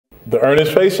The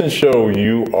Ernest Faison Show,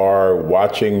 you are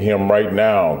watching him right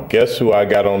now. Guess who I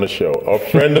got on the show? A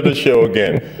friend of the show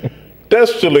again.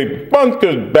 Destiny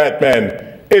Bunker's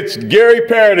Batman. It's Gary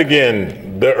Parrott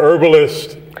again, the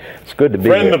herbalist. It's good to be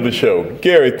friend here. of the show.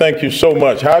 Gary, thank you so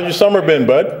much. How's your summer been,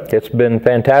 bud? It's been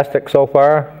fantastic so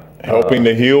far. Helping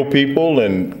to heal people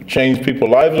and change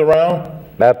people's lives around?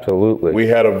 Absolutely. We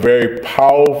had a very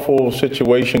powerful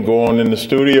situation going in the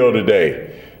studio today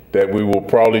that we will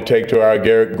probably take to our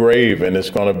grave, and it's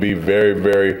going to be very,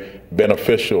 very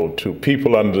beneficial to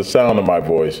people under the sound of my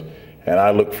voice, and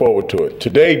I look forward to it.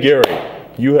 Today, Gary,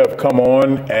 you have come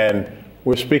on, and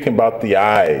we're speaking about the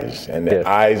eyes and the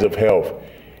eyes of health.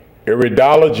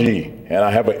 Iridology, and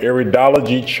I have an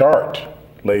iridology chart,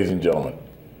 ladies and gentlemen.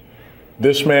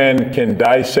 This man can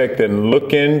dissect and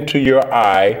look into your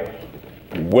eye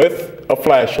with a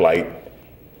flashlight,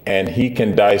 and he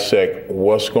can dissect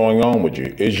what's going on with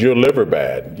you. Is your liver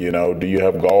bad? You know, do you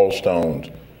have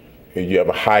gallstones? Do you have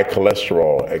a high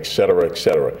cholesterol, et cetera, et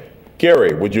cetera?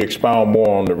 Gary, would you expound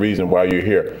more on the reason why you're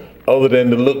here, other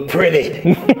than to look pretty?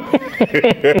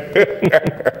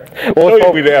 Well,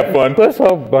 so we to have fun. Let's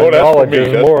hope my knowledge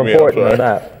is more important than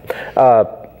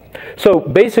that. So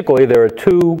basically, there are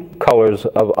two colors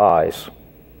of eyes,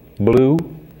 blue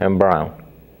and brown.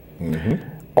 Mm-hmm.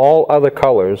 All other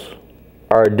colors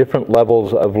are different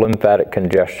levels of lymphatic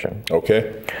congestion.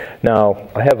 Okay. Now,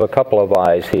 I have a couple of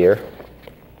eyes here.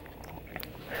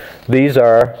 These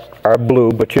are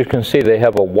blue, but you can see they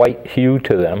have a white hue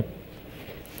to them.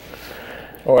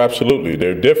 Oh, absolutely.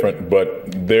 They're different, but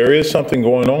there is something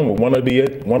going on with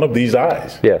one of these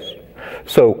eyes. Yes.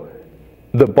 So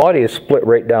the body is split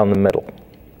right down the middle.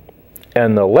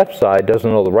 And the left side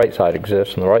doesn't know the right side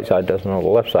exists, and the right side doesn't know the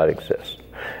left side exists.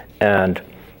 And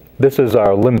this is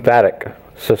our lymphatic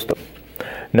system.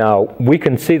 Now, we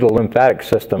can see the lymphatic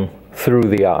system through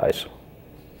the eyes.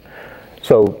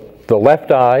 So the left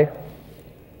eye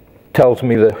tells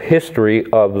me the history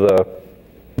of the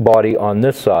body on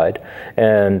this side,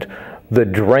 and the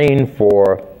drain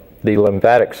for the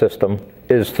lymphatic system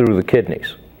is through the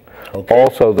kidneys. Okay.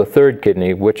 Also the third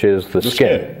kidney, which is the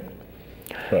skin.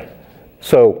 Right.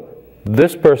 So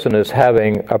this person is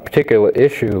having a particular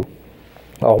issue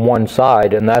on one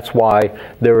side, and that's why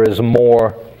there is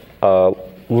more there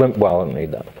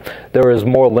is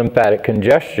more lymphatic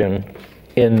congestion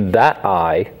in that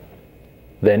eye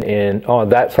than on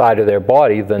that side of their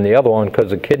body than the other one, because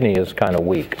the kidney is kind of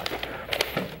weak.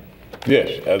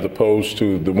 Yes, as opposed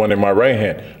to the one in my right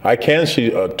hand. I can see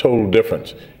a total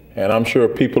difference, and I'm sure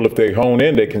people, if they hone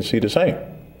in, they can see the same.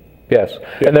 Yes,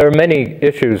 and there are many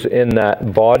issues in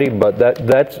that body, but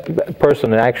that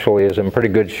person actually is in pretty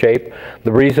good shape.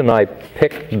 The reason I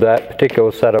picked that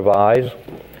particular set of eyes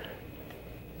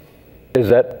is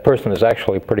that person is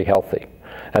actually pretty healthy.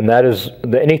 And that is,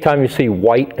 anytime you see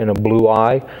white in a blue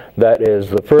eye, that is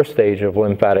the first stage of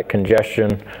lymphatic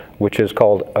congestion, which is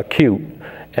called acute.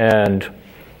 And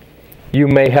you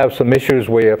may have some issues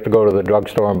where you have to go to the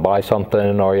drugstore and buy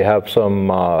something, or you have some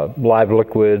live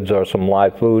liquids or some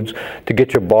live foods to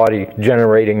get your body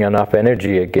generating enough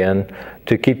energy again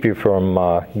to keep you from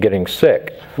getting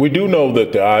sick. We do know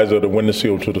that the eyes are the window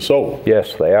to the soul.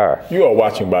 Yes, they are. You are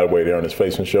watching, by the way, the Ernest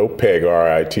Faison Show,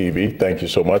 PEG-RI-TV. Thank you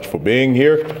so much for being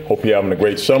here. Hope you're having a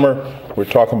great summer. We're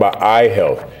talking about eye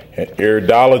health and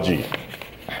iridology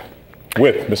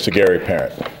with Mr. Gary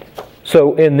Parrott.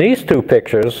 So in these two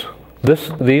pictures,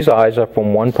 these eyes are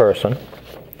from one person,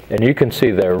 and you can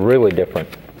see they're really different.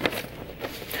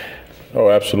 Oh,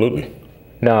 absolutely.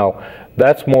 Now,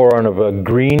 that's more of a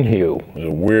green hue. Those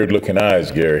are weird-looking eyes,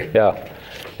 Gary. Yeah,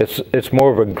 it's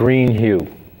more of a green hue.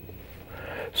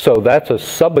 So that's a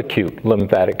subacute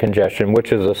lymphatic congestion,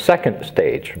 which is a second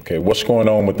stage. Okay, what's going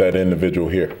on with that individual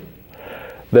here?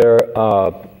 They're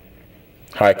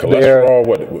high cholesterol.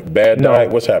 What? Bad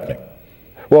diet? What's happening?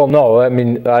 Well, no, I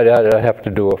mean, I'd have to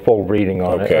do a full reading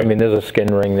on it. I mean, there's a skin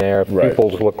ring there. Right.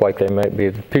 Pupils look like they might be,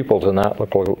 pupils in that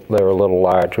look like they're a little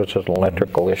large, which is an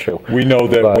electrical issue. We know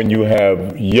that when you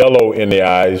have yellow in the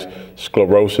eyes,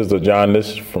 sclerosis or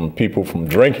jaundice from people from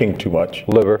drinking too much.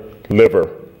 Liver.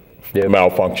 Yep.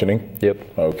 Malfunctioning.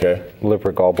 Yep. Okay.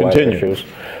 Liver, gallbladder issues.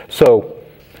 So,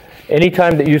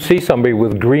 anytime that you see somebody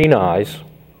with green eyes,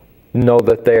 know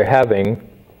that they're having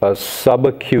a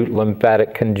subacute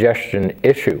lymphatic congestion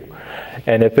issue.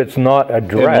 And if it's not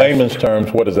addressed... In layman's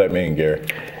terms, what does that mean, Gary?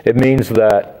 It means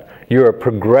that you're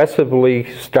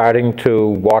progressively starting to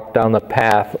walk down the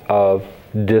path of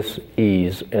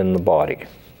dis-ease in the body.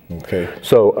 Okay.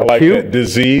 So I like that.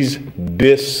 Disease,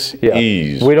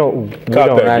 dis-ease. Yeah. We don't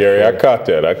that, actually, Gary. I caught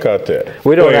that.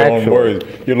 We don't actually...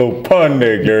 Your little pun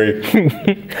there, Gary.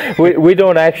 we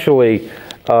don't actually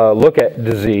look at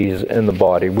disease in the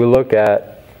body. We look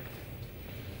at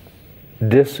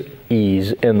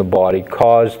dis-ease in the body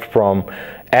caused from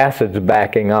acids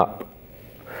backing up.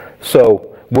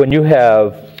 So when you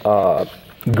have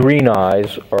green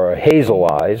eyes or hazel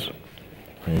eyes,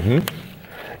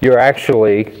 you're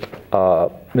actually,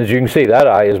 as you can see, that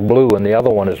eye is blue and the other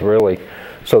one is really,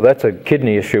 so that's a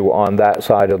kidney issue on that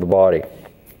side of the body.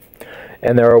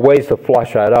 And there are ways to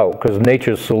flush that out, because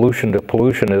nature's solution to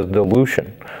pollution is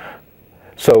dilution.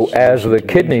 So as the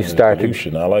kidneys start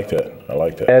to, I like that. I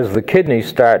like that. as the kidneys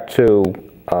start to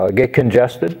get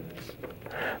congested,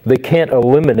 they can't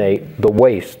eliminate the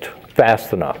waste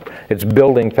fast enough. It's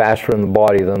building faster in the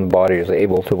body than the body is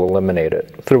able to eliminate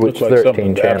it through its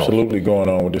 13 channels. Absolutely going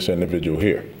on with this individual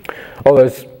here. Oh,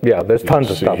 there's tons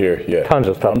of stuff. Here, yeah. Tons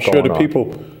of stuff. I'm sure the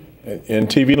people in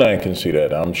TV land can see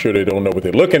that. I'm sure they don't know what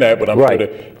they're looking at, but I'm sure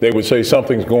they would say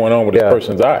something's going on with this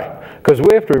person's eye. Because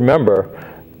we have to remember,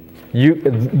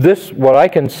 what I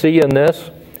can see in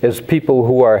this is people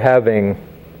who are having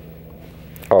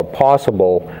or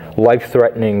possible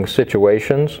life-threatening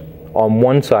situations on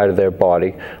one side of their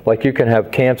body. Like you can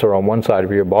have cancer on one side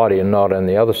of your body and not on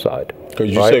the other side.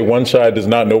 Because you say one side does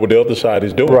not know what the other side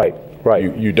is doing. Right,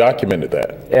 right. You documented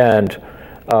that. And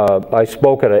I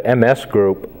spoke at an MS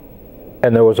group,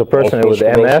 and there was a person there with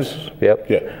MS. Yep.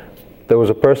 Yeah. There was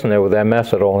a person there with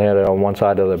MS that only had it on one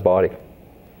side of their body.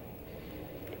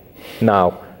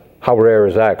 Now, how rare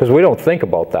is that? Because we don't think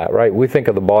about that, right? We think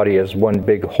of the body as one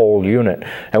big whole unit.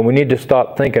 And we need to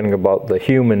stop thinking about the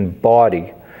human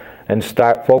body and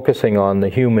start focusing on the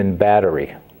human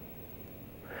battery.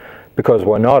 Because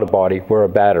we're not a body, we're a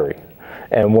battery.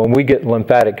 And when we get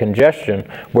lymphatic congestion,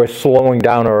 we're slowing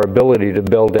down our ability to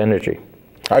build energy.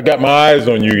 I got my eyes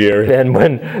on you, Gary. And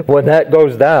when that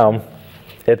goes down,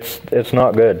 it's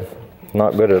not good.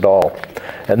 Not good at all.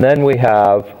 And then we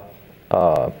have,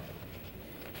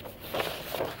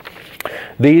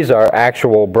 these are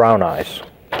actual brown eyes.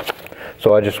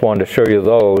 So I just wanted to show you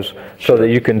those so that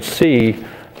you can see.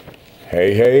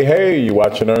 Hey, hey, hey, you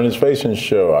watching Ernest Faison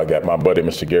Show. I got my buddy,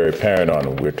 Mr. Gary Perrin, on,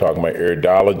 and we're talking about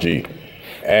iridology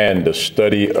and the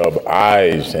study of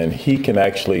eyes, and he can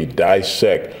actually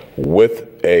dissect with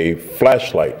a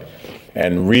flashlight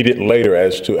and read it later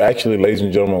as to actually, ladies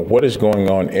and gentlemen, what is going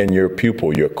on in your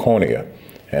pupil, your cornea.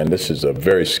 And this is a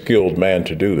very skilled man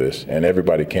to do this, and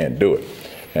everybody can't do it.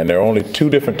 And there are only two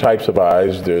different types of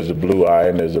eyes. There's a blue eye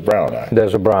and there's a brown eye.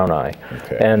 There's a brown eye.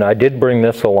 Okay. And I did bring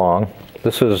this along.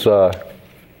 This is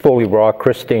fully raw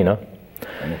Christina.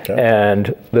 Okay.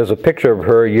 And there's a picture of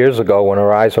her years ago when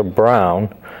her eyes are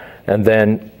brown, and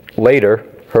then later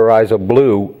her eyes are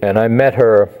blue. And I met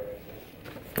her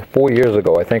 4 years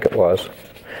ago, I think it was,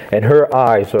 and her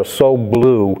eyes are so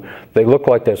blue they look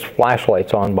like there's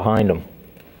flashlights on behind them.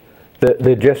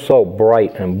 They're just so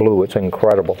bright and blue. It's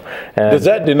incredible. And does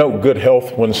that denote good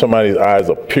health when somebody's eyes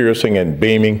are piercing and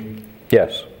beaming?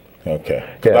 Yes.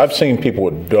 Okay. Yes. I've seen people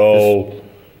with dull,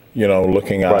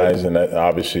 looking eyes, and that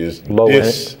obviously is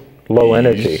low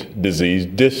energy disease,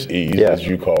 dis-ease, as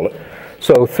you call it.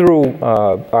 So through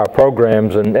our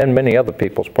programs and many other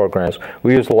people's programs,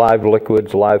 we use live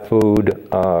liquids, live food,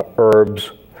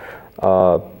 herbs,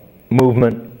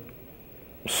 movement,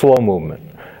 slow movement.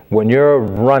 When you're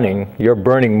running, you're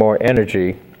burning more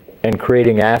energy and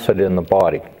creating acid in the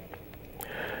body.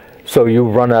 So you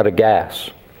run out of gas.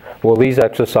 Well, these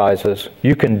exercises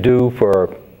you can do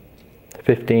for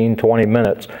 15, 20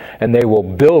 minutes, and they will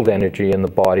build energy in the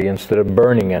body instead of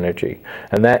burning energy.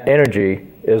 And that energy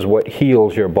is what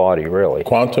heals your body, really.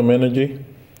 Quantum energy?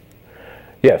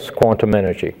 Yes, quantum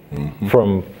energy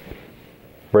from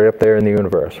right up there in the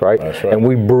universe, right? That's right. And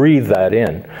we breathe that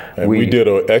in. And we did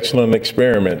an excellent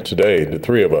experiment today, the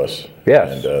three of us.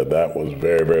 Yes. And that was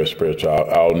very, very spiritual.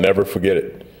 I'll never forget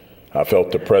it. I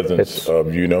felt the presence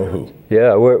of you-know-who.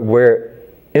 Yeah, we're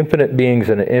infinite beings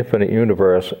in an infinite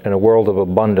universe, in a world of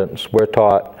abundance. We're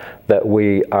taught that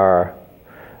we're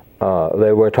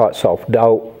taught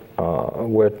self-doubt.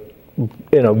 We're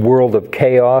in a world of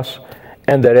chaos,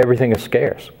 and that everything is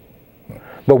scarce.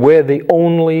 But we're the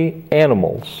only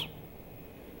animals,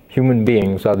 human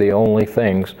beings are the only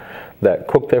things that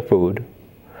cook their food,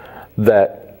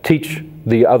 that teach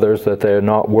the others that they're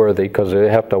not worthy because they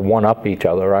have to one-up each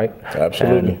other, right?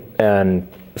 Absolutely. And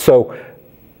so,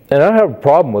 and I don't have a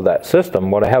problem with that system.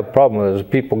 What I have a problem with is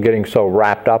people getting so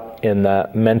wrapped up in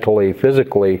that mentally,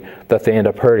 physically, that they end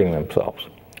up hurting themselves.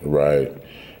 Right.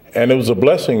 And it was a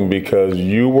blessing because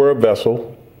you were a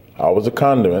vessel, I was a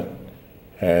conduit,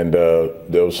 and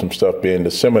there was some stuff being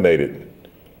disseminated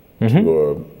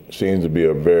to seems to be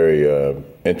a very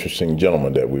interesting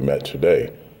gentleman that we met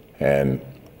today. And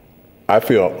I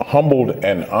feel humbled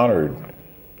and honored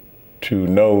to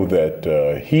know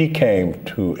that he came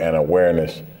to an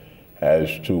awareness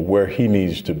as to where he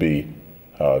needs to be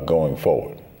going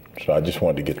forward. So I just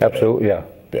wanted to get that. Absolutely,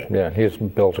 yeah. He's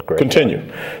built a great Continue.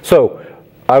 body. So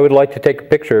I would like to take a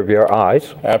picture of your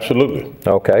eyes. Absolutely.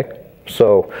 Okay.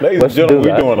 So ladies and gentlemen,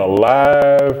 we're doing a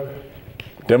live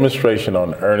demonstration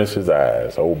on Ernest's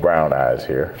eyes, old brown eyes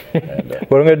here. And,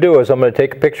 what I'm going to do is I'm going to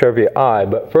take a picture of your eye,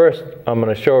 but first I'm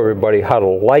going to show everybody how to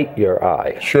light your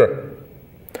eye. Sure.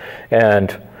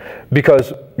 And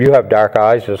because you have dark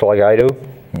eyes just like I do,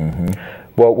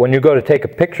 well, when you go to take a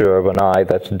picture of an eye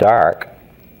that's dark,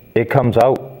 it comes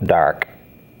out dark,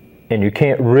 and you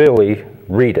can't really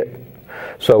read it.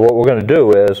 So what we're going to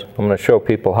do is I'm going to show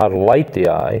people how to light the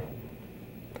eye,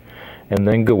 and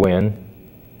then go in.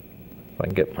 If I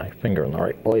can get my finger in the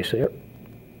right place here.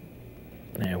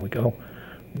 There we go.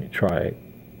 Let me try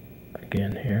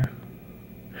again here.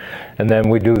 And then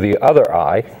we do the other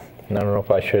eye. And I don't know if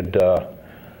I should,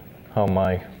 how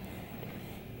my...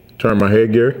 Turn my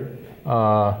head, Gary?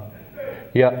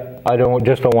 Yeah, I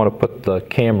just don't want to put the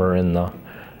camera in the...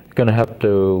 Gonna have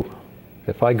to,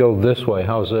 if I go this way,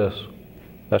 how's this?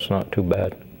 That's not too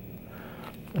bad.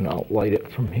 And I'll light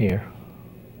it from here.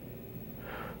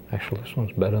 Actually, this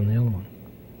one's better than the other one.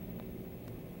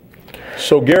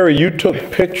 So Gary, you took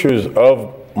pictures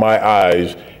of my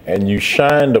eyes and you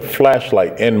shined a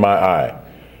flashlight in my eye.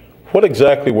 What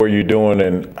exactly were you doing,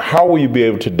 and how will you be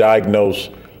able to diagnose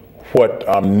what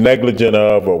I'm negligent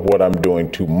of or what I'm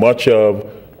doing too much of?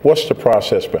 What's the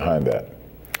process behind that?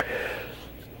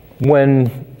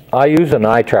 When I use an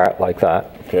eye chart like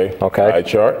that, okay, eye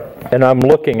chart, and I'm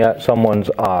looking at someone's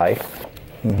eye,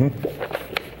 and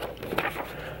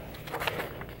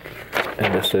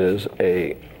this is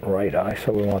a right eye,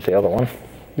 so we want the other one.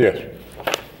 Yes.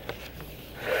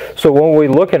 So when we're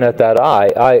looking at that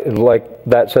eye, like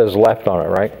that says left on it,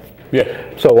 right?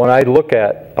 Yeah. So when I look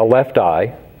at a left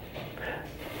eye,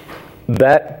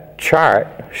 that chart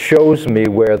shows me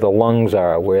where the lungs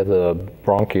are, where the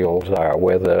bronchioles are,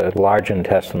 where the large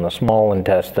intestine, the small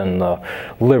intestine, the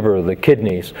liver, the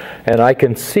kidneys, and I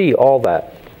can see all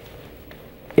that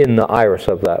in the iris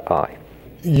of that eye.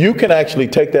 You can actually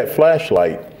take that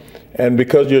flashlight, and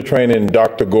because you're training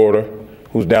Dr. Gorda,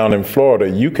 who's down in Florida,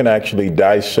 you can actually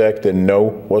dissect and know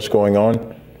what's going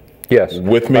on? Yes.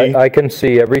 With me? I can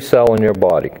see every cell in your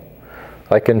body.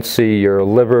 I can see your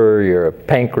liver, your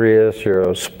pancreas,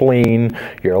 your spleen,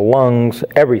 your lungs,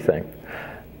 everything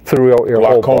throughout your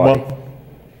whole body.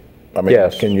 I mean,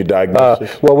 yes. Can you diagnose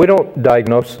this? Well, we don't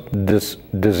diagnose this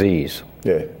disease.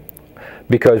 Yeah.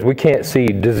 Because we can't see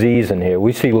disease in here.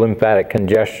 We see lymphatic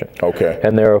congestion. Okay.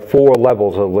 And there are 4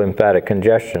 levels of lymphatic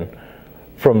congestion,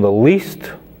 from the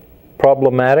least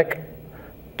problematic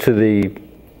to the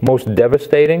most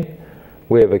devastating.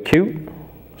 We have acute,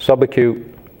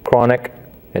 subacute, chronic,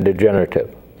 and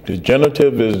degenerative.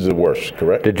 Degenerative is the worst,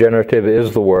 correct? Degenerative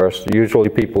is the worst. Usually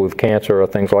people with cancer or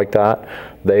things like that,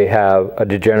 they have a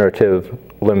degenerative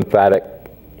lymphatic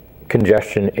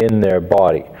congestion in their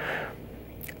body.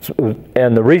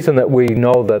 And the reason that we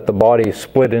know that the body is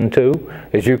split in two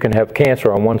is you can have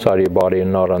cancer on one side of your body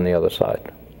and not on the other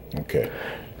side. Okay.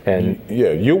 And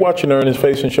yeah, you're watching Ernest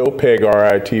Faison Show, PEG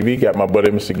RI TV. Got my buddy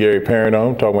Mr. Gary Perrin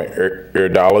on, talking about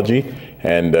iridology,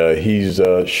 and he's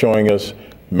showing us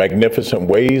magnificent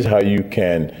ways how you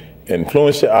can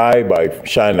influence the eye by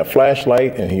shining a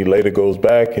flashlight, and he later goes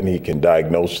back and he can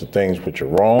diagnose the things which are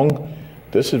wrong.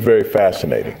 This is very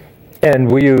fascinating.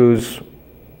 And we use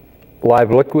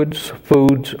live liquids,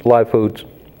 foods, live foods,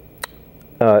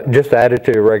 just added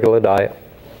to your regular diet.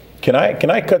 Can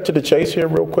I cut to the chase here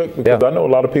real quick? Because I know a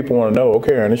lot of people want to know,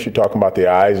 okay, Ernest, you're talking about the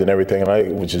eyes and everything,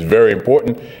 which is very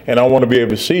important. And I want to be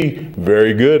able to see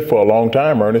very good for a long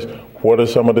time, Ernest. What are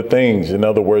some of the things? In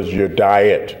other words, your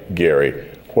diet, Gary.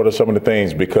 What are some of the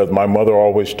things? Because my mother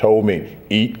always told me,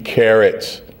 eat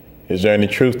carrots. Is there any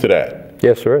truth to that?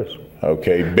 Yes, there is.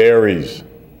 Okay, berries.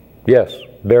 Yes,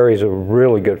 berries are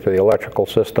really good for the electrical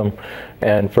system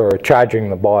and for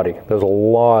charging the body. There's a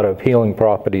lot of healing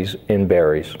properties in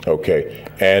berries. Okay,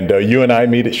 and you and I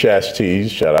meet at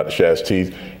Shasty's, shout out to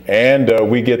Shasty's, and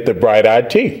we get the bright-eyed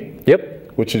tea.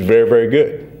 Yep. Which is very, very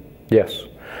good. Yes,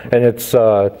 and it's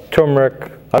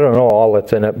turmeric. I don't know all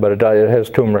that's in it, but it has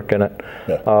turmeric in it.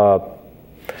 Yeah.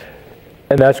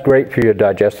 And that's great for your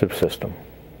digestive system.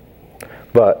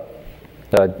 But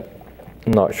I'm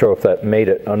not sure if that made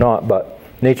it or not, but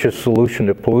nature's solution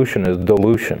to pollution is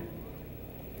dilution.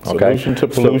 Okay? Solution to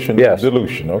pollution is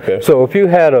dilution, okay. So if you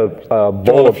had a bowl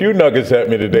Throwing a few nuggets at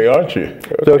me today, aren't you?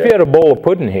 Okay. So if you had a bowl of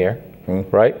pudding here,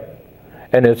 right,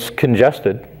 and it's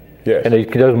congested, yes, and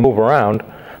it doesn't move around,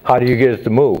 How do you get it to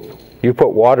move? You put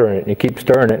water in it and you keep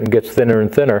stirring it and it gets thinner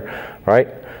and thinner, right?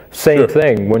 Same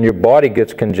thing, when your body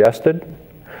gets congested,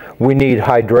 we need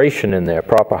hydration in there,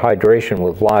 proper hydration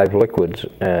with live liquids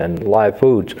and live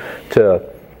foods to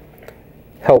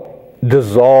help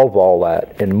dissolve all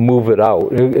that and move it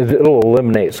out. It'll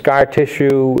eliminate scar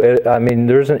tissue. I mean,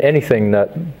 there isn't anything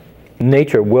that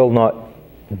nature will not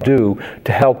do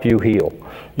to help you heal.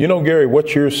 You know, Gary,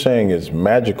 what you're saying is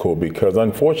magical, because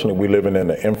unfortunately we live in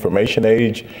an information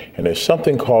age, and there's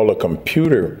something called a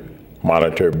computer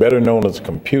monitor, better known as a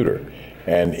computer.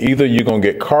 And either you're going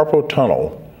to get carpal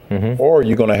tunnel or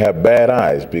you're going to have bad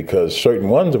eyes, because certain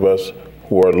ones of us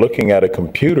who are looking at a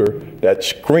computer, that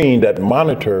screen, that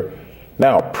monitor,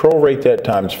 now prorate that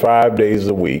times 5 days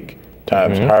a week,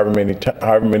 times however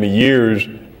many years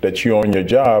that you're on your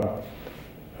job.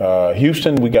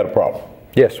 Houston, we got a problem.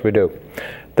 Yes, we do.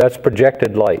 That's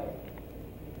projected light.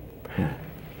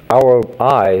 Our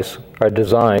eyes are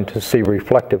designed to see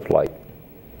reflective light.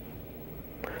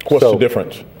 What's the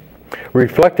difference?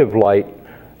 Reflective light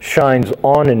shines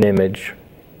on an image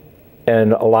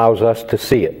and allows us to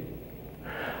see it.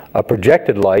 A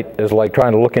projected light is like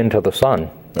trying to look into the sun.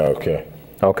 Okay.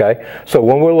 Okay? So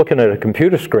when we're looking at a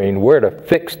computer screen, we're at a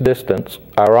fixed distance.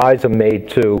 Our eyes are made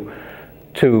to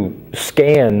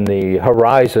scan the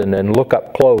horizon and look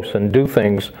up close and do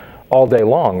things all day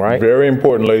long, right? Very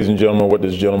important, ladies and gentlemen, what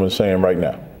this gentleman is saying right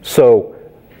now. So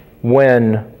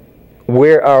when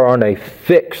we are on a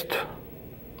fixed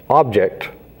object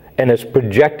and it's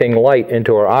projecting light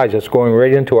into our eyes, it's going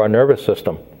right into our nervous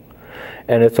system.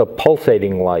 And it's a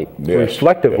pulsating light. Yes.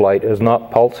 Reflective light is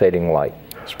not pulsating light.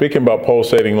 Speaking about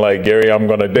pulsating light, Gary, I'm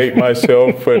going to date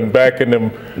myself and back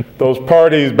in those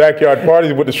parties, backyard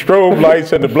parties with the strobe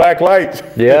lights and the black lights.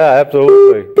 Yeah,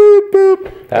 absolutely. Boop,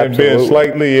 boop, Absolutely. and being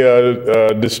slightly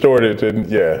distorted. And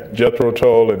yeah, Jethro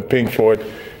Tull and Pink Floyd.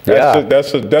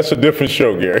 That's a different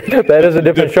show, Gary. That is a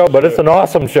different show, but it's an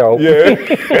awesome show. Yeah.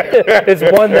 It's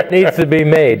one that needs to be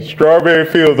made. Strawberry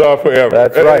Fields are forever.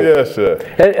 That's right. Yes, sir.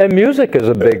 And music is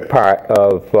a big part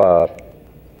of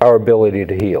our ability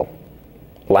to heal.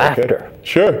 Laughter. Okay.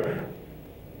 Sure.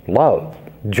 Love,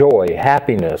 joy,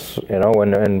 happiness, you know,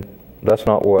 and that's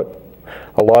not what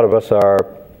a lot of us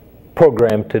are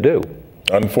programmed to do.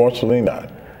 Unfortunately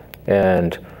not.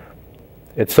 And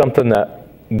it's something that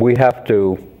we have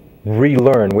to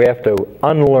relearn. We have to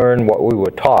unlearn what we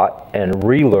were taught and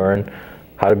relearn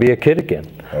how to be a kid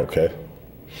again. Okay.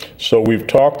 So we've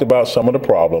talked about some of the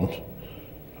problems.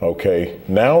 Okay.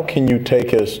 Now can you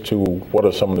take us to what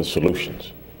are some of the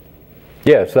solutions?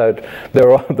 Yes,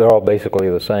 they're all basically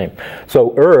the same.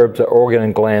 So herbs are organ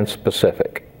and gland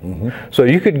specific. So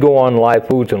you could go on live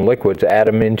foods and liquids, add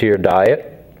them into your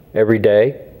diet every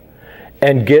day,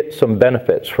 and get some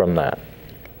benefits from that.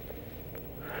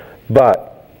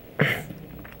 But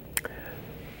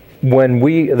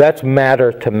that's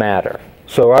matter to matter.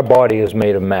 So our body is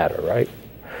made of matter, right?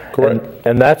 Correct.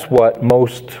 And that's what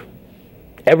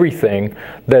everything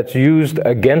that's used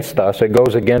against us, it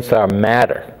goes against our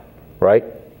matter. Right?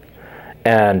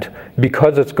 And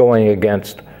because it's going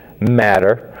against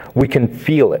matter, we can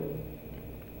feel it.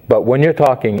 But when you're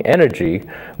talking energy,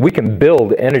 we can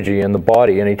build energy in the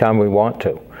body anytime we want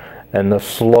to. And the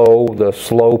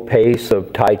slow pace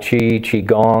of Tai Chi,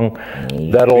 Qigong,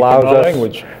 that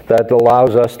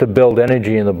allows us to build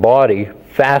energy in the body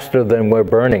faster than we're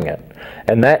burning it.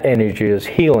 And that energy is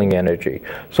healing energy.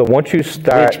 So once you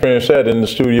start... We experienced that in the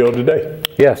studio today.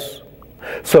 Yes.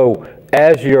 So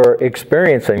as you're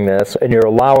experiencing this and you're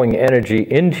allowing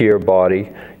energy into your body,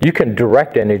 you can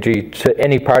direct energy to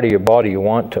any part of your body you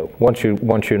want to, once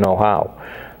you know how.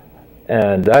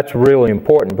 And that's really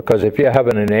important, because if you're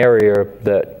having an area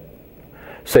that,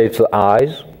 say it's the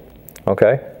eyes,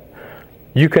 okay,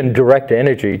 you can direct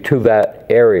energy to that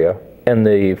area, and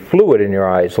the fluid in your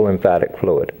eye is lymphatic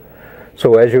fluid.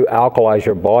 So as you alkalize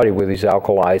your body with these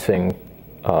alkalizing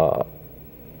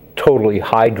totally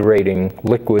hydrating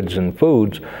liquids and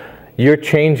foods, you're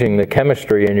changing the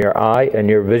chemistry in your eye and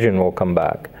your vision will come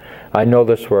back. I know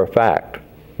this for a fact.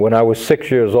 When I was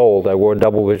 6 years old, I wore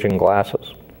double vision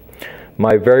glasses.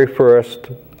 My very first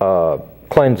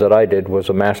cleanse that I did was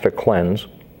a master cleanse.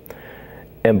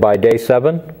 And by day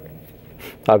 7,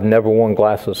 I've never worn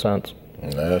glasses since.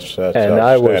 That's and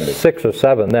I was 6 or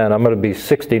 7 then. I'm going to be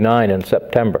 69 in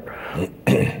September.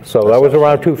 So that was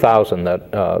around 2000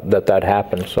 that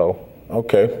happened. So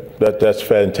okay, that's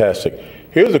fantastic.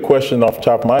 Here's a question off the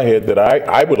top of my head that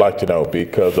I would like to know,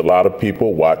 because a lot of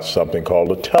people watch something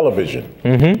called a television,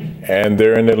 and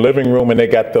they're in their living room and they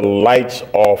got the lights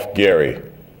off. Gary,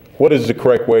 what is the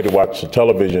correct way to watch the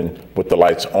television with the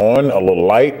lights on, a little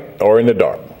light, or in the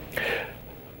dark?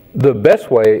 The best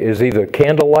way is either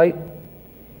candlelight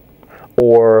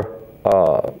or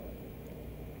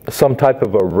some type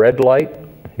of a red light,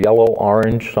 yellow,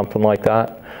 orange, something like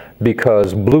that,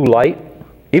 because blue light,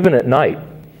 even at night,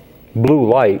 blue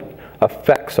light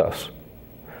affects us.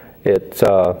 It's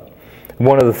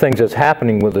one of the things that's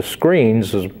happening with the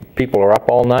screens is people are up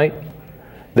all night,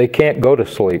 they can't go to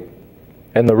sleep.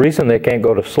 And the reason they can't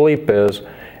go to sleep is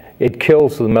it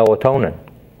kills the melatonin.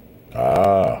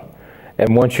 Ah.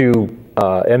 And once you,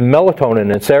 and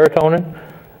melatonin and serotonin,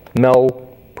 Mel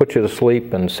puts you to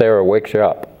sleep and Sarah wakes you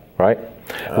up, right?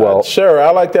 Well, Sarah,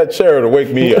 I like that Sarah to wake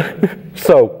me up.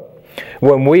 So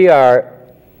when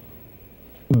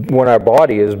our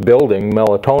body is building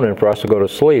melatonin for us to go to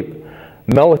sleep,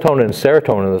 melatonin and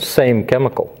serotonin are the same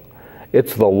chemical.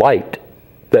 It's the light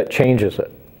that changes it.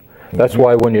 That's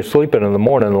why when you're sleeping in the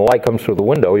morning and the light comes through the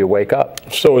window, you wake up.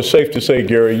 So it's safe to say,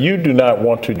 Gary, you do not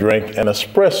want to drink an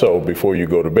espresso before you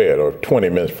go to bed or 20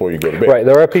 minutes before you go to bed. Right.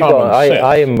 There are people,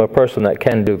 I am a person that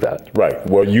can do that. Right.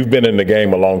 Well, you've been in the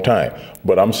game a long time.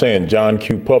 But I'm saying John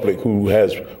Q. Public, who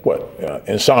has,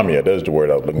 insomnia, that's the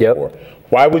word I was looking for.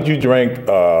 Why would you drink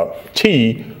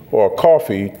tea or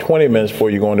coffee 20 minutes before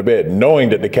you're going to bed, knowing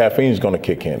that the caffeine is going to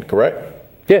kick in, correct?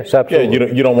 Yes, absolutely.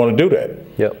 Yeah, you don't want to do that.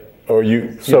 Yep. Or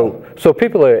so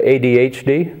people that are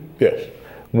ADHD, yes,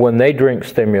 when they drink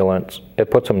stimulants, it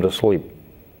puts them to sleep.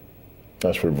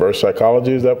 That's reverse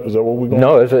psychology. Is that what we're going?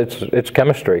 No, it's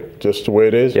chemistry. Just the way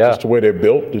it is. Yeah. Just the way they're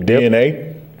built. The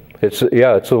DNA. It's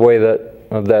the way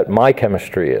that my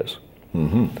chemistry is.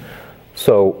 Mm-hmm.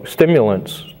 So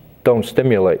stimulants don't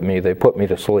stimulate me; they put me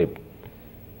to sleep.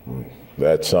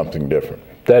 That's something different.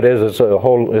 That is, it's a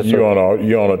whole. You're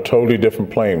on a totally different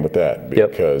plane with that,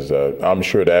 because I'm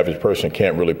sure the average person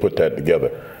can't really put that together.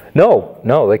 No,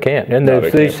 they can't. And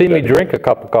they see me drink a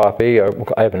cup of coffee. I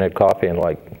haven't had coffee in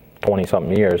like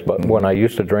 20-something years, but when I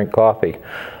used to drink coffee,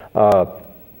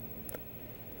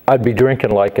 I'd be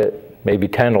drinking like at maybe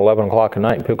 10, 11 o'clock at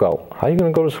night, and people go, "How are you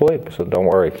going to go to sleep?" I said, "Don't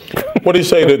worry." What do you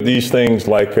say to these things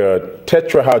like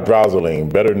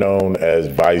tetrahydrozoline, better known as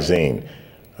Visine?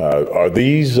 Are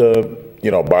these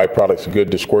byproducts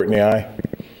good to squirt in the eye?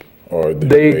 Or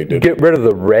they get rid of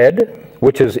the red,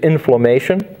 which is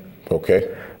inflammation.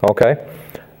 Okay. Okay.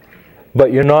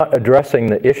 But you're not addressing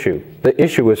the issue. The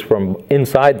issue is from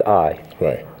inside the eye.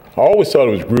 Right. I always thought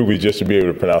it was groovy just to be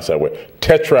able to pronounce that word.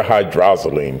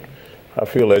 Tetrahydrozoline. I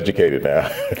feel educated now.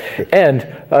 And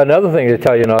another thing they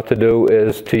tell you not to do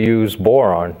is to use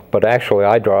boron, but actually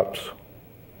eye drops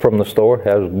from the store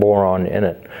has boron in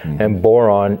it. Mm-hmm. And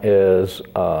boron is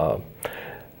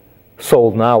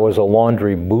sold now as a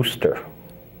laundry booster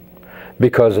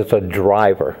because it's a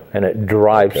driver and it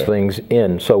drives things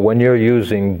in. So when you're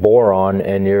using boron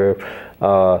and you're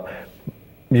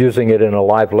using it in a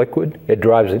live liquid, it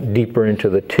drives it deeper into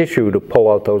the tissue to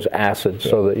pull out those acids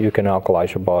so that you can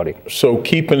alkalize your body. So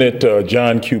keeping it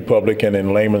John Q. Public and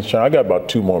in layman's terms, I got about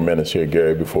 2 more minutes here,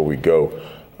 Gary, before we go.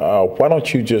 Why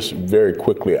don't you just very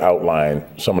quickly outline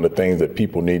some of the things that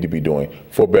people need to be doing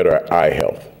for better eye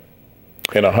health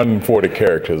in 140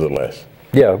 characters or less?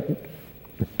 Yeah,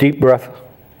 deep breath,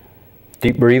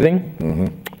 deep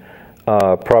breathing,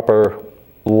 proper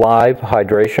live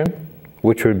hydration,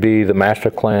 which would be the Master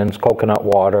Cleanse, coconut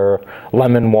water,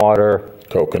 lemon water,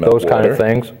 those kind of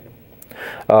things.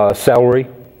 Celery,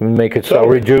 make it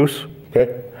celery juice.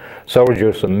 Okay. Celery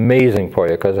juice is amazing for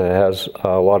you because it has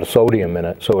a lot of sodium in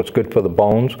it, so it's good for the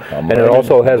bones. And it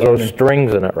also has those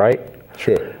strings in it, right?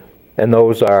 Sure. And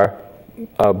those are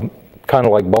kind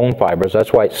of like bone fibers.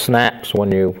 That's why it snaps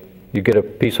when you get a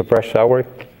piece of fresh celery.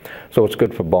 So it's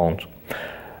good for bones.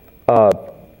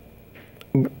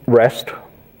 Rest.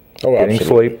 Oh, getting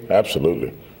sleep.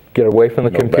 Absolutely. Get away from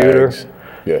the computer. Bags.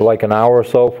 Yes. Like an hour or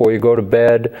so before you go to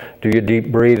bed. Do your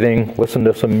deep breathing. Listen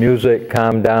to some music.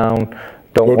 Calm down.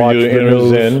 Don't watch the news.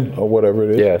 Zen or whatever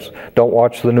it is. Yes. Don't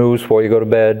watch the news before you go to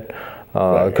bed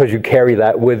because you carry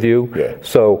that with you. Yeah.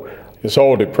 So it's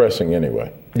all depressing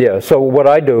anyway. Yeah. So what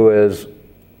I do is,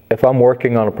 if I'm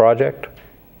working on a project,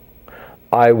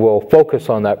 I will focus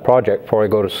on that project before I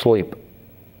go to sleep,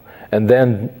 and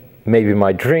then maybe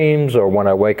my dreams or when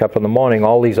I wake up in the morning,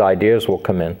 all these ideas will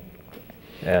come in,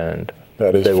 and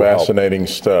that is fascinating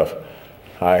stuff.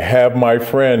 I have my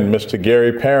friend, Mr.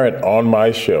 Gary Parent, on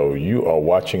my show. You are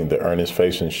watching the Ernest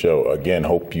Faison Show. Again,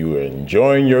 hope you are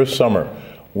enjoying your summer.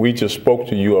 We just spoke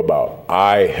to you about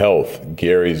eye health.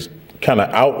 Gary's kind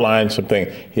of outlined some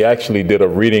things. He actually did a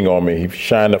reading on me. He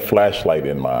shined a flashlight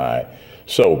in my eye.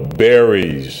 So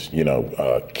berries,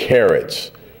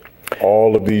 carrots,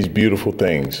 all of these beautiful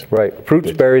things. Right.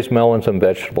 Fruits, berries, melons, and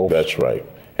vegetables. That's right.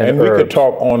 And we could herbs.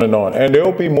 talk on, and there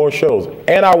will be more shows.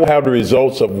 And I will have the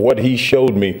results of what he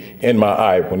showed me in my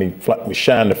eye when he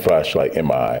shined the flashlight in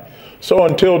my eye. So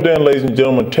until then, ladies and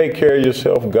gentlemen, take care of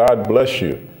yourself. God bless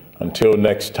you. Until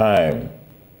next time,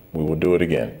 we will do it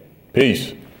again.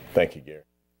 Peace. Thank you, Gary.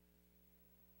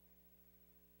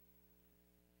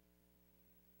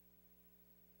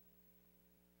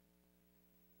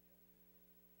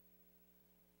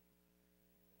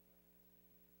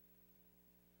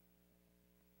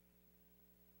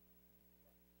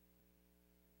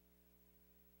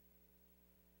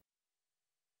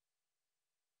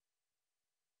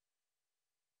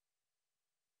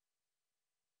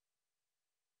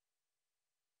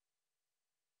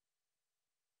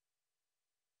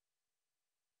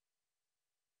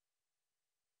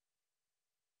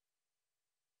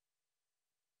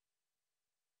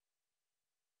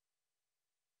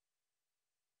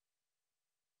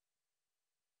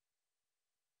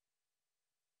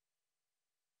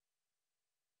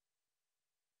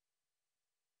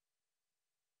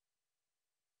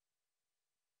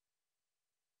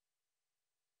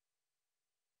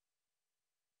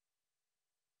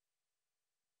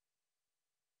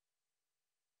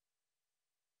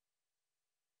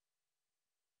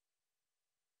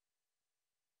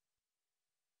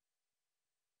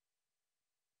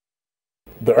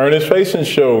 The Ernest Faison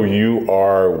Show, you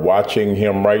are watching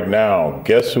him right now.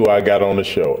 Guess who I got on the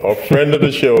show? A friend of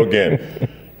the show again.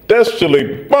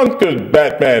 Destiny Bunker's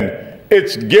Batman.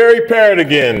 It's Gary Parrott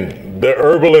again, the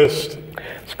herbalist.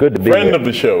 It's good to be friend here. of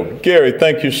the show. Gary,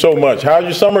 thank you so much. How's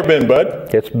your summer been,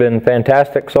 bud? It's been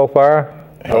fantastic so far.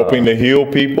 Helping to heal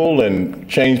people and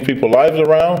change people's lives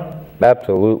around?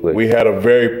 Absolutely. We had a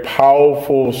very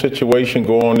powerful situation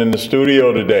going on in the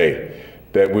studio today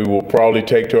that we will probably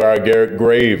take to our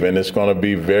grave, and it's going to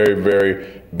be very,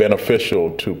 very beneficial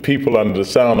to people under the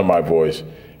sound of my voice,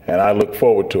 and I look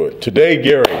forward to it. Today,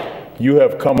 Gary, you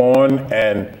have come on,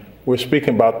 and we're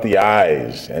speaking about the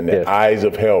eyes and the eyes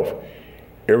of health.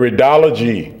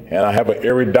 Iridology, and I have an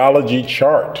iridology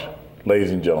chart,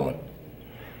 ladies and gentlemen.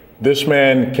 This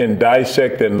man can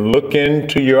dissect and look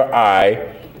into your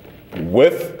eye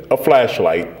with a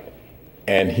flashlight,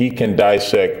 and he can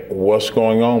dissect what's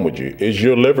going on with you. Is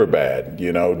your liver bad?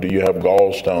 You know, do you have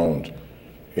gallstones?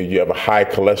 Do you have a high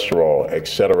cholesterol, et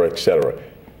cetera, et cetera?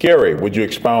 Gary, would you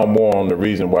expound more on the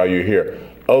reason why you're here,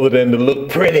 other than to look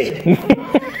pretty?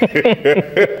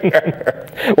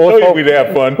 Well, we'd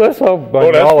have fun. Let's hope my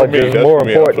knowledge is more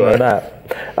important than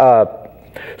that.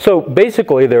 So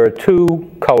basically, there are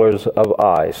two colors of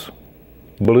eyes,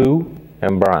 blue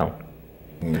and brown.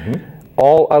 Mm-hmm.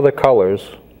 All other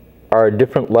colors are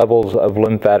different levels of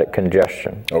lymphatic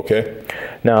congestion. Okay.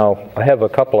 Now, I have a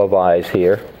couple of eyes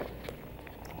here.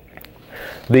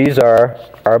 These are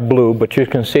blue, but you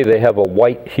can see they have a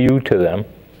white hue to them.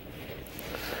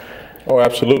 Oh,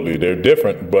 absolutely. They're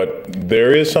different, but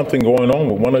there is something going on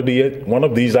with one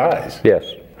of these eyes. Yes.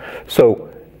 So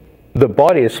the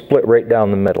body is split right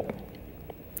down the middle.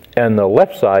 And the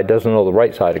left side doesn't know the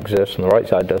right side exists, and the right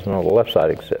side doesn't know the left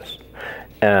side exists.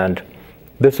 And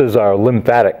this is our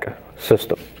lymphatic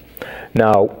system.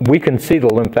 Now, we can see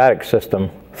the lymphatic system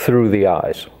through the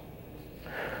eyes.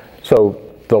 So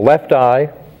the left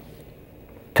eye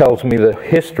tells me the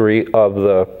history of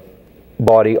the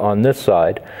body on this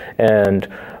side, and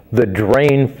the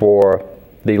drain for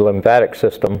the lymphatic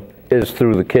system is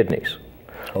through the kidneys.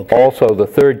 Okay. Also the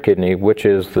third kidney, which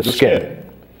is the skin.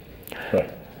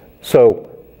 Right. So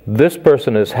this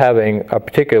person is having a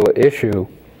particular issue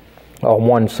on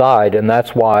one side, and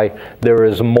that's why there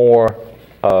is more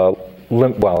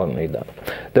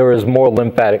there is more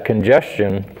lymphatic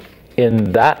congestion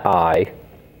in that eye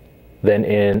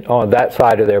than on that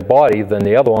side of their body than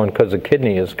the other one, because the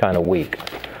kidney is kind of weak.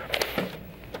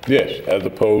 Yes, as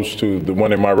opposed to the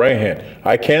one in my right hand.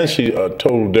 I can see a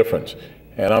total difference,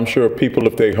 and I'm sure people,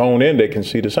 if they hone in, they can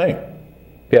see the same.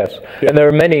 Yes, and there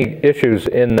are many issues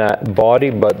in that body,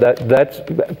 but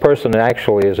that person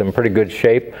actually is in pretty good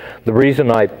shape. The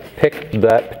reason I picked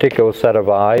that particular set of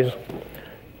eyes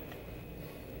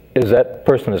is that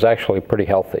person is actually pretty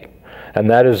healthy. And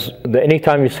that is,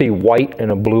 anytime you see white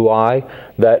in a blue eye,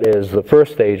 that is the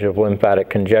first stage of lymphatic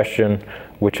congestion,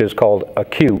 which is called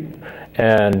acute.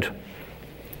 And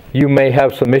you may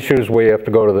have some issues where you have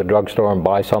to go to the drugstore and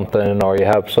buy something, or you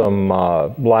have some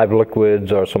live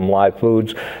liquids or some live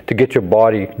foods to get your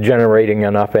body generating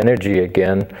enough energy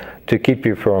again to keep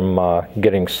you from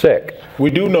getting sick.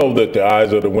 We do know that the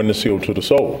eyes are the window to the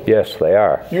soul. Yes, they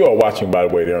are. You are watching, by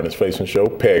the way, the Ernest Faison Show,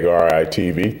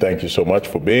 PEG-RI-TV. Thank you so much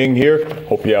for being here.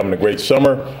 Hope you're having a great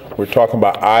summer. We're talking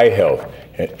about eye health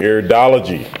and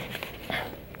iridology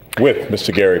with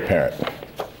Mr. Gary Parrott.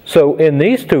 So in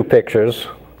these two pictures,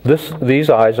 these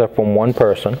eyes are from one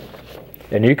person,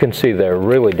 and you can see they're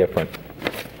really different.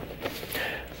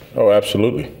 Oh,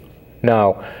 absolutely.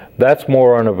 Now, that's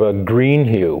more of a green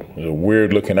hue. Those are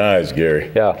weird looking eyes,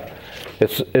 Gary. Yeah,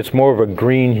 it's more of a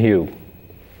green hue.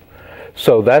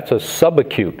 So that's a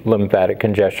subacute lymphatic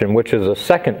congestion, which is a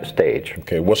second stage.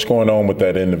 Okay, what's going on with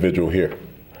that individual here?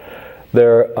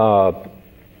 They're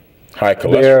high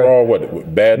cholesterol,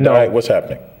 what, bad diet, what's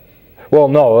happening? Well,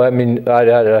 no, I mean, I'd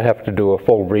have to do a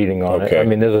full reading on it. I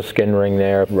mean, there's a skin ring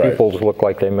there. Right. Pupils look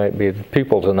like they might be,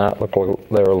 pupils in that look like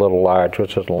they're a little large,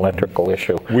 which is an electrical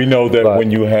issue. We know that when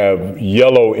you have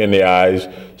yellow in the eyes,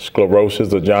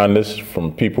 sclerosis or jaundice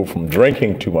from people from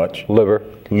drinking too much. Liver.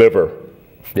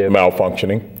 Yep.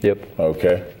 Malfunctioning. Yep.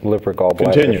 Okay. Liver,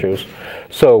 gallbladder issues.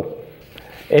 So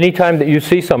anytime that you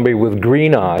see somebody with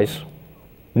green eyes,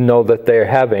 know that they're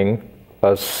having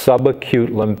a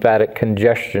subacute lymphatic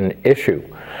congestion issue.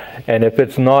 And if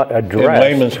it's not addressed...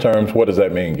 In layman's terms, what does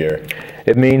that mean, Gary?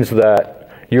 It means that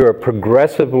you're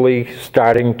progressively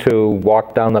starting to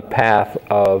walk down the path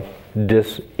of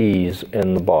dis-ease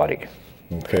in the body.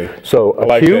 Okay. So I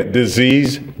like that.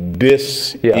 Disease,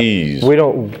 dis-ease. Yeah. We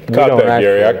don't that, actually,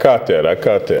 Gary. I caught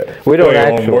that. We don't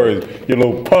actually... Words. Your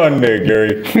little pun there,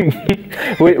 Gary.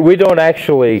 we don't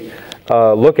actually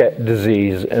look at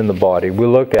disease in the body. We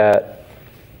look at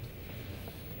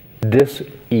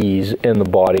dis-ease in the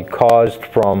body caused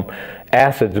from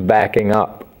acids backing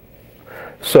up.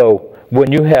 So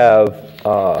when you have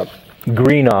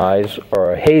green eyes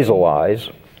or hazel eyes,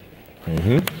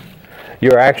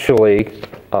 you're actually,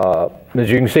 as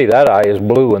you can see, that eye is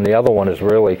blue and the other one is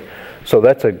really, so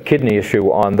that's a kidney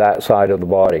issue on that side of the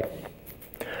body.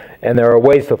 And there are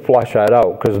ways to flush that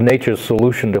out because nature's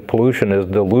solution to pollution is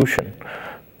dilution.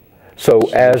 So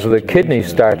as the kidneys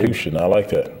start to... I like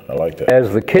that. I like that.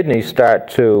 As the kidneys start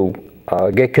to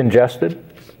get congested,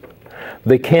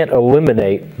 they can't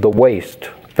eliminate the waste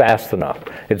fast enough.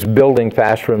 It's building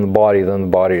faster in the body than the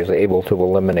body is able to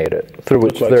eliminate it through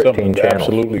its 13 channels.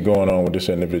 Absolutely going on with this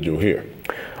individual here.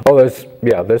 Oh,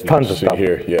 there's tons of stuff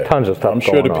here. Yeah. Tons of stuff. I'm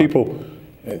sure the people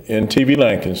in TV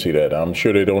land can see that. I'm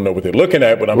sure they don't know what they're looking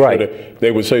at, but I'm sure they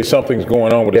would say something's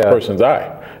going on with this person's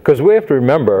eye. Because we have to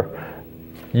remember,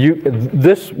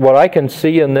 what I can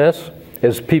see in this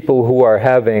is people who are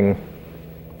having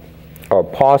or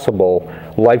possible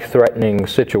life-threatening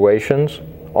situations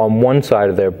on one side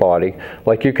of their body.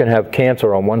 Like you can have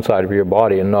cancer on one side of your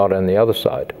body and not on the other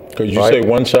side. Because you say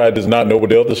one side does not know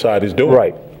what the other side is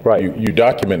doing. Right. You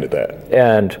documented that.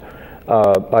 And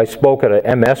I spoke at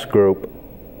an MS group,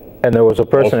 and there was a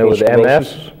person there with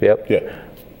MS. Yep. Yeah.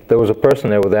 There was a person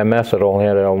there with MS that only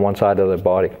had it on one side of their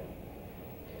body.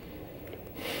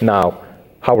 Now,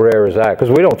 how rare is that? Because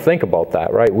we don't think about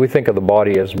that, right? We think of the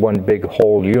body as one big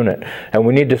whole unit. And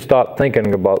we need to stop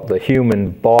thinking about the human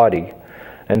body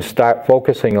and start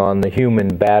focusing on the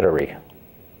human battery.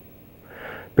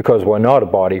 Because we're not a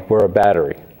body, we're a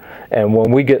battery. And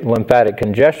when we get lymphatic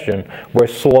congestion, we're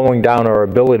slowing down our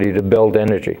ability to build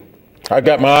energy. I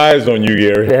got my eyes on you,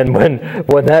 Gary. And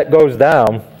when that goes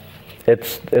down,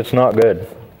 it's not good.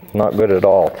 Not good at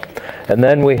all. And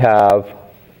then we have...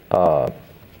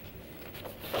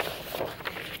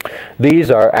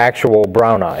 these are actual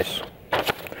brown eyes.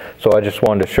 So I just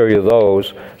wanted to show you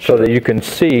those so that you can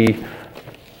see.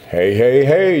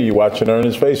 Hey, you watching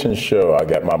Ernest Faison Show. I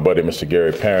got my buddy, Mr.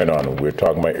 Gary Parent on. We're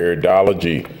talking about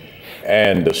iridology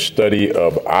and the study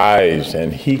of eyes.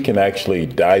 And he can actually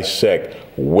dissect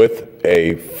with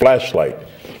a flashlight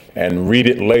and read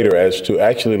it later as to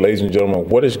actually, ladies and gentlemen,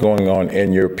 what is going on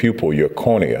in your pupil, your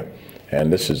cornea.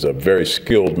 And this is a very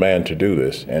skilled man to do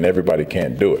this, and everybody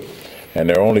can't do it. And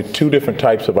there are only two different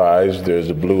types of eyes. There's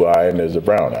a blue eye and there's a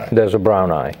brown eye. There's a brown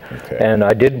eye. Okay. And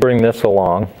I did bring this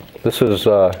along. This is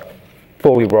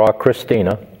fully raw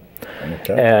Christina.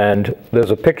 Okay. And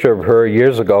there's a picture of her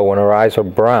years ago when her eyes are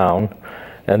brown.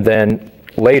 And then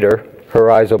later, her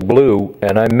eyes are blue.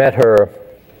 And I met her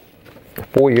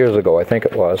 4 years ago, I think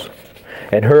it was.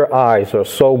 And her eyes are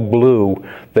so blue,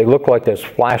 they look like there's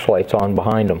flashlights on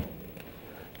behind them.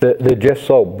 They're just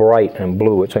so bright and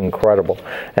blue. It's incredible.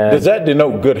 And does that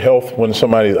denote good health when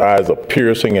somebody's eyes are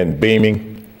piercing and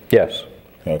beaming? Yes.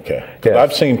 Okay. Because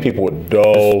I've seen people with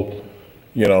dull,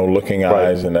 looking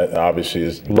eyes, and that obviously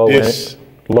is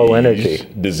low energy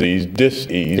disease,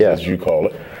 dis-ease, as you call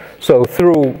it. So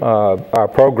through our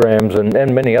programs and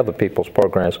many other people's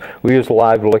programs, we use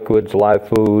live liquids, live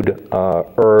food,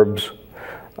 herbs,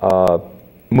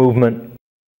 movement,